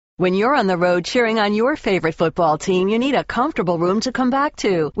When you're on the road cheering on your favorite football team, you need a comfortable room to come back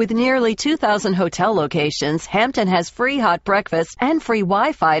to. With nearly 2,000 hotel locations, Hampton has free hot breakfast and free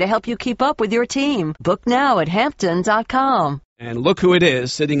Wi-Fi to help you keep up with your team. Book now at Hampton.com. And look who it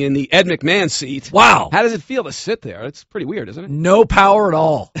is sitting in the Ed McMahon seat. Wow. How does it feel to sit there? It's pretty weird, isn't it? No power at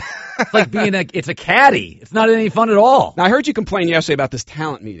all. It's like it's a caddy. It's not any fun at all. Now, I heard you complain yesterday about this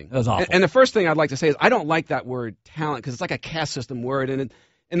talent meeting. That was awful. And the first thing I'd like to say is I don't like that word talent because it's like a caste system word.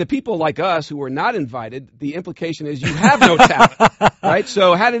 And the people like us who were not invited, the implication is you have no talent, right?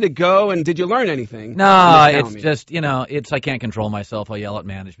 So how did it go, and did you learn anything? No, it's just, I can't control myself. I yell at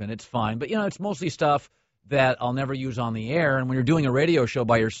management. It's fine. But, it's mostly stuff that I'll never use on the air. And when you're doing a radio show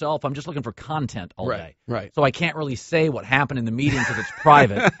by yourself, I'm just looking for content all day. Right. So I can't really say what happened in the meeting because it's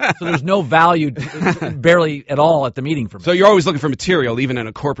private. So there's no value barely at all at the meeting for me. So you're always looking for material, even in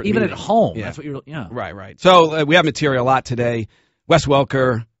a corporate meeting. Even at home. Yeah. That's what you're, Right. So we have material a lot today. Wes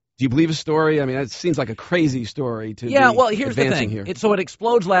Welker, do you believe his story? I mean, it seems like a crazy story to be here's the thing. Here. So it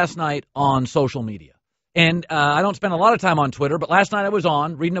explodes last night on social media. And I don't spend a lot of time on Twitter, but last night I was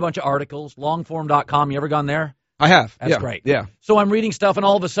on reading a bunch of articles, longform.com. You ever gone there? I have. That's great. Yeah. So I'm reading stuff, and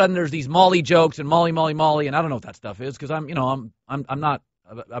all of a sudden there's these Molly jokes and Molly, and I don't know what that stuff is because I'm not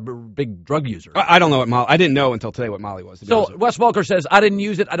a big drug user. I don't know what Molly. I didn't know until today what Molly was. So Wes Welker says, I didn't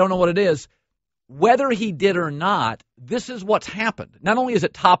use it. I don't know what it is. Whether he did or not, this is what's happened. Not only is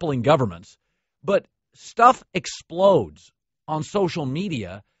it toppling governments, but stuff explodes on social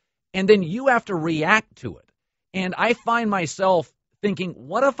media, and then you have to react to it. And I find myself thinking,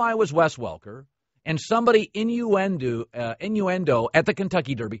 what if I was Wes Welker and somebody innuendo at the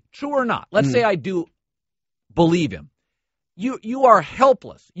Kentucky Derby, true or not? Let's say I do believe him. You are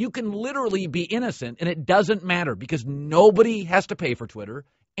helpless. You can literally be innocent, and it doesn't matter because nobody has to pay for Twitter.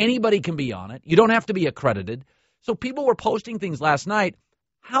 Anybody can be on it. You don't have to be accredited. So people were posting things last night.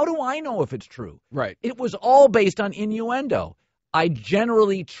 How do I know if it's true? Right. It was all based on innuendo. I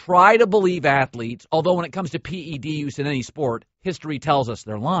generally try to believe athletes, although when it comes to PED use in any sport, history tells us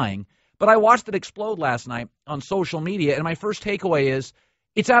they're lying. But I watched it explode last night on social media, and my first takeaway is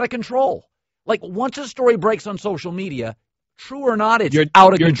it's out of control. Like, once a story breaks on social media, true or not, it's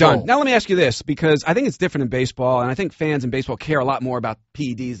out of control. Done. Now, let me ask you this, because I think it's different in baseball, and I think fans in baseball care a lot more about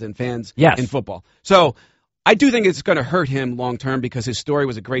PEDs than fans in football. So I do think it's going to hurt him long term because his story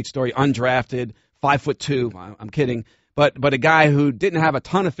was a great story, undrafted, 5'2". I'm kidding. But a guy who didn't have a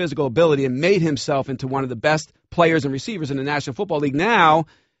ton of physical ability and made himself into one of the best players and receivers in the National Football League. Now,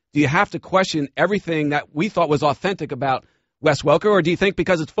 do you have to question everything that we thought was authentic about Wes Welker, or do you think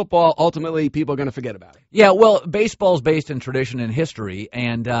because it's football, ultimately people are going to forget about it? Yeah, well, baseball's based in tradition and history,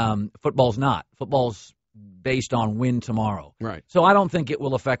 and football's not. Football's based on win tomorrow. Right. So I don't think it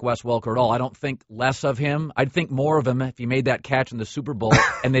will affect Wes Welker at all. I don't think less of him. I'd think more of him if he made that catch in the Super Bowl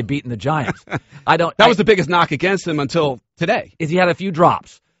and they'd beaten the Giants. That was the biggest knock against him until today. Is he had a few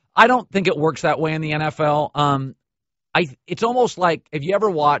drops. I don't think it works that way in the NFL. It's almost like, have you ever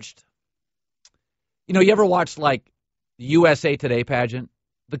watched, like the USA Today pageant?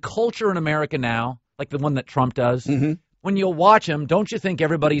 The culture in America now, like the one that Trump does, when you watch them, don't you think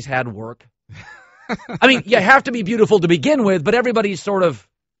everybody's had work? I mean, you have to be beautiful to begin with, but everybody's sort of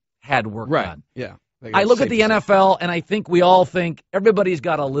had work done. Yeah. I look at the NFL, and I think we all think everybody's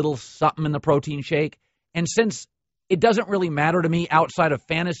got a little something in the protein shake. And since it doesn't really matter to me outside of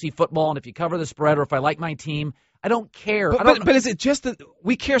fantasy football, and if you cover the spread or if I like my team, I don't care. But is it just that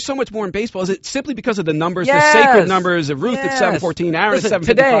we care so much more in baseball? Is it simply because of the numbers, the sacred numbers of Ruth at 7:14, Aaron at 7:55?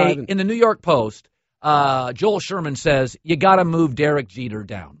 Today, in the New York Post, Joel Sherman says, you got to move Derek Jeter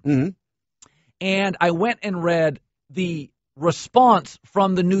down. Mm-hmm. And I went and read the response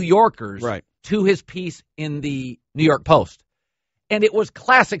from the New Yorkers to his piece in the New York Post. And it was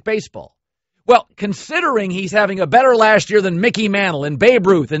classic baseball. Well, considering he's having a better last year than Mickey Mantle and Babe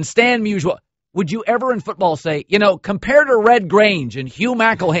Ruth and Stan Musial, would you ever in football say, compared to Red Grange and Hugh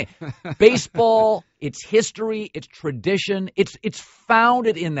McElhaney, baseball, its history, its tradition, it's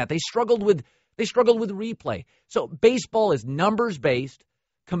founded in that. They struggled with replay. So baseball is numbers-based.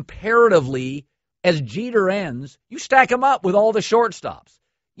 Comparatively, as Jeter ends, you stack him up with all the shortstops.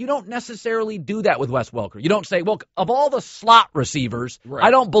 You don't necessarily do that with Wes Welker. You don't say, well, of all the slot receivers,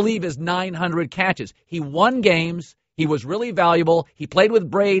 I don't believe his 900 catches. He won games. He was really valuable. He played with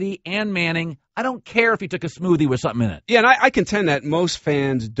Brady and Manning. I don't care if he took a smoothie with something in it. Yeah, and I contend that most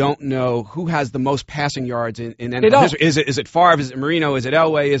fans don't know who has the most passing yards in NFL history. Is it Favre? Is it Marino? Is it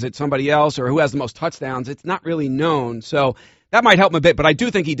Elway? Is it somebody else? Or who has the most touchdowns? It's not really known. So that might help him a bit, but I do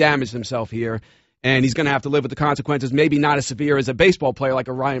think he damaged himself here, and he's going to have to live with the consequences, maybe not as severe as a baseball player like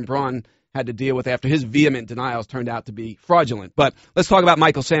a Ryan Braun had to deal with after his vehement denials turned out to be fraudulent. But let's talk about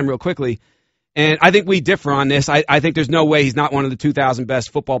Michael Sam real quickly. And I think we differ on this. I think there's no way he's not one of the 2,000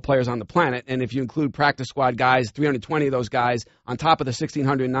 best football players on the planet. And if you include practice squad guys, 320 of those guys, on top of the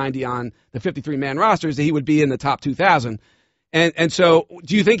 1,690 on the 53-man rosters, he would be in the top 2,000. And so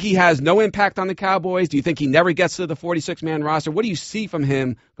do you think he has no impact on the Cowboys? Do you think he never gets to the 46-man roster? What do you see from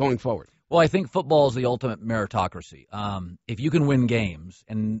him going forward? Well, I think football is the ultimate meritocracy. If you can win games,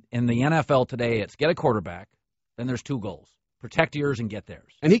 and in the NFL today, it's get a quarterback, then there's 2 goals. Protect yours and get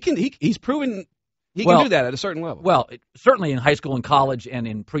theirs. And he's proven he can do that at a certain level. Well, certainly in high school and college and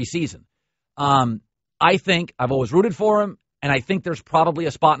in preseason. I think I've always rooted for him, and I think there's probably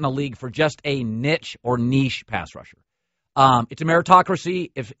a spot in the league for just a niche or niche pass rusher. It's a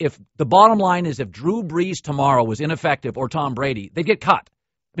meritocracy. If the bottom line is if Drew Brees tomorrow was ineffective or Tom Brady, they'd get cut.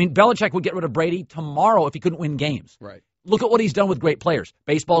 I mean, Belichick would get rid of Brady tomorrow if he couldn't win games. Right. Look at what he's done with great players.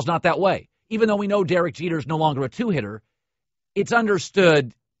 Baseball's not that way. Even though we know Derek Jeter's no longer a 2-hitter, it's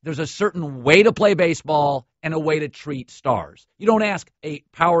understood there's a certain way to play baseball and a way to treat stars. You don't ask a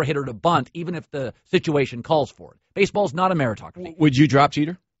power hitter to bunt, even if the situation calls for it. Baseball's not a meritocracy. Would you drop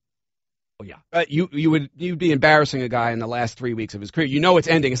Jeter? Oh, yeah. You'd be embarrassing a guy in the last 3 weeks of his career. You know it's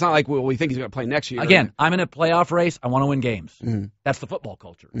ending. It's not like we think he's going to play next year. Again, I'm in a playoff race. I want to win games. Mm-hmm. That's the football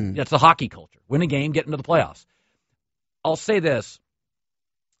culture. Mm-hmm. That's the hockey culture. Win a game, get into the playoffs. I'll say this.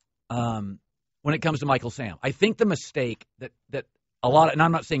 When it comes to Michael Sam, I think the mistake that a lot of, and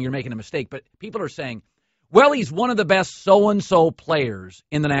I'm not saying you're making a mistake, but people are saying, well, he's one of the best so-and-so players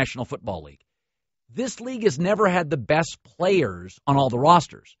in the National Football League. This league has never had the best players on all the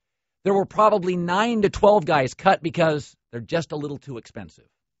rosters. There were probably 9 to 12 guys cut because they're just a little too expensive.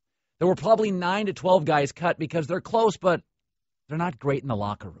 There were probably 9 to 12 guys cut because they're close, but they're not great in the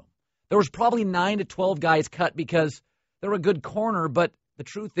locker room. There was probably 9 to 12 guys cut because they're a good corner, but the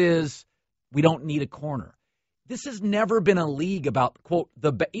truth is we don't need a corner. This has never been a league about, quote,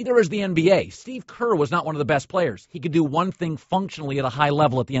 either is the NBA. Steve Kerr was not one of the best players. He could do one thing functionally at a high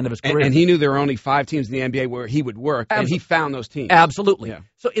level at the end of his career. And he knew there were only 5 teams in the NBA where he would work, and he found those teams. Absolutely. Yeah.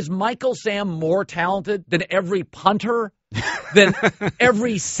 So is Michael Sam more talented than every punter, than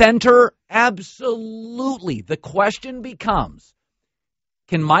every center? Absolutely. The question becomes,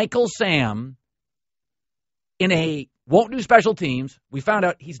 can Michael Sam, won't do special teams. We found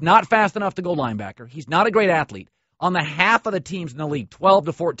out he's not fast enough to go linebacker. He's not a great athlete. On the half of the teams in the league, 12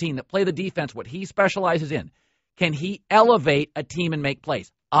 to 14, that play the defense, what he specializes in, can he elevate a team and make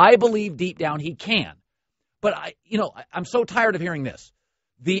plays? I believe deep down he can. But, I'm so tired of hearing this.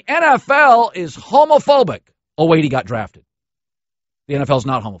 The NFL is homophobic. Oh, wait, he got drafted. The NFL's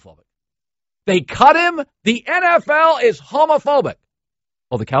not homophobic. They cut him. The NFL is homophobic.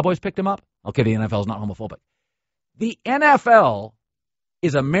 Oh, the Cowboys picked him up? Okay, the NFL's not homophobic. The NFL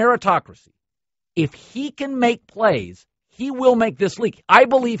is a meritocracy. If he can make plays, he will make this league. I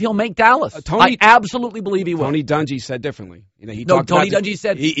believe he'll make Dallas. I absolutely believe he will. Tony Dungy said differently. Tony Dungy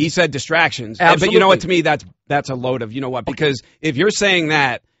said he said distractions. Absolutely. But you know what? To me, that's a load of because if you're saying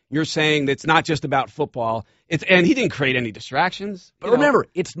that, you're saying that it's not just about football. And he didn't create any distractions. But remember,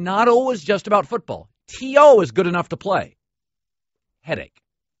 it's not always just about football. T.O. is good enough to play. Headache.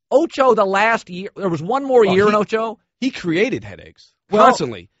 Ocho, the last year, there was one more year in Ocho. He created headaches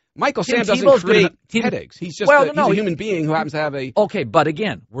constantly. Michael Sam doesn't create headaches. He's just he's a human being who happens to have a... Okay, but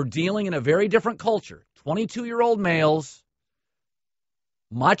again, we're dealing in a very different culture. 22-year-old males,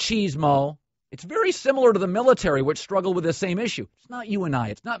 machismo. It's very similar to the military, which struggle with the same issue. It's not you and I.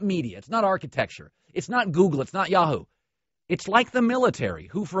 It's not media. It's not architecture. It's not Google. It's not Yahoo. It's like the military,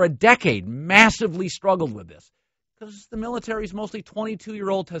 who for a decade massively struggled with this. Because the military is mostly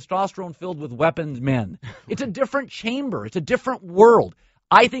 22-year-old testosterone-filled with weapons men. It's a different chamber. It's a different world.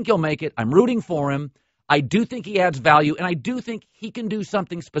 I think he'll make it. I'm rooting for him. I do think he adds value, and I do think he can do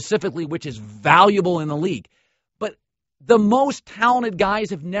something specifically which is valuable in the league. But the most talented guys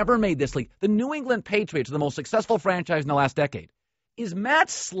have never made this league. The New England Patriots are the most successful franchise in the last decade. Is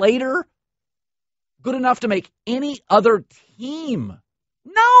Matt Slater good enough to make any other team?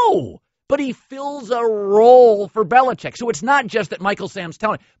 No. But he fills a role for Belichick. So it's not just that Michael Sam's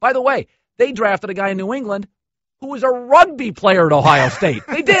talented. By the way, they drafted a guy in New England who was a rugby player at Ohio State.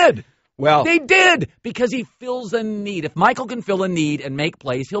 They did. Well, they did, because he fills a need. If Michael can fill a need and make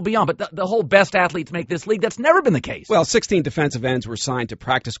plays, he'll be on. But the whole best athletes make this league. That's never been the case. Well, 16 defensive ends were signed to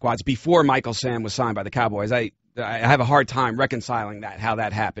practice squads before Michael Sam was signed by the Cowboys. I have a hard time reconciling how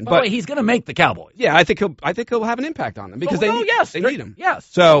that happened. But he's going to make the Cowboys. Yeah, I think he'll have an impact on them because they need him. Yes.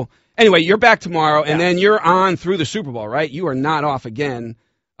 So anyway, you're back tomorrow, and then you're on through the Super Bowl, right? You are not off again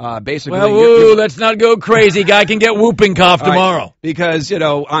Basically, let's not go crazy. Guy can get whooping cough tomorrow. Right. Because,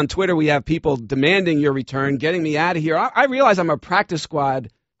 on Twitter we have people demanding your return, getting me out of here. I realize I'm a practice squad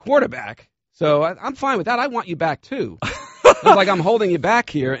quarterback, so I'm fine with that. I want you back, too. It's like I'm holding you back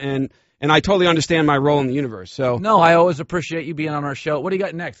here, and I totally understand my role in the universe. So no, I always appreciate you being on our show. What do you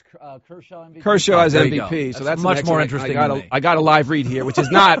got next? Kershaw MVP? Kershaw as MVP. So that's much more interesting than me. I got a live read here, which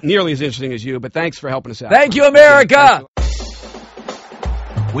is not nearly as interesting as you, but thanks for helping us out. Thank you, America!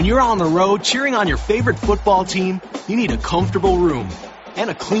 When you're on the road cheering on your favorite football team, you need a comfortable room and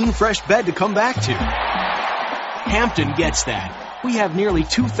a clean, fresh bed to come back to. Hampton gets that. We have nearly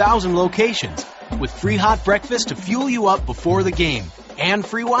 2,000 locations with free hot breakfast to fuel you up before the game and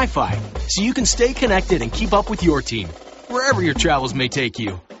free Wi-Fi so you can stay connected and keep up with your team wherever your travels may take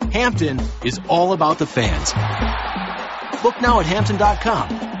you. Hampton is all about the fans. Book now at Hampton.com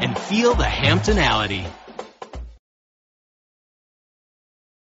and feel the Hamptonality.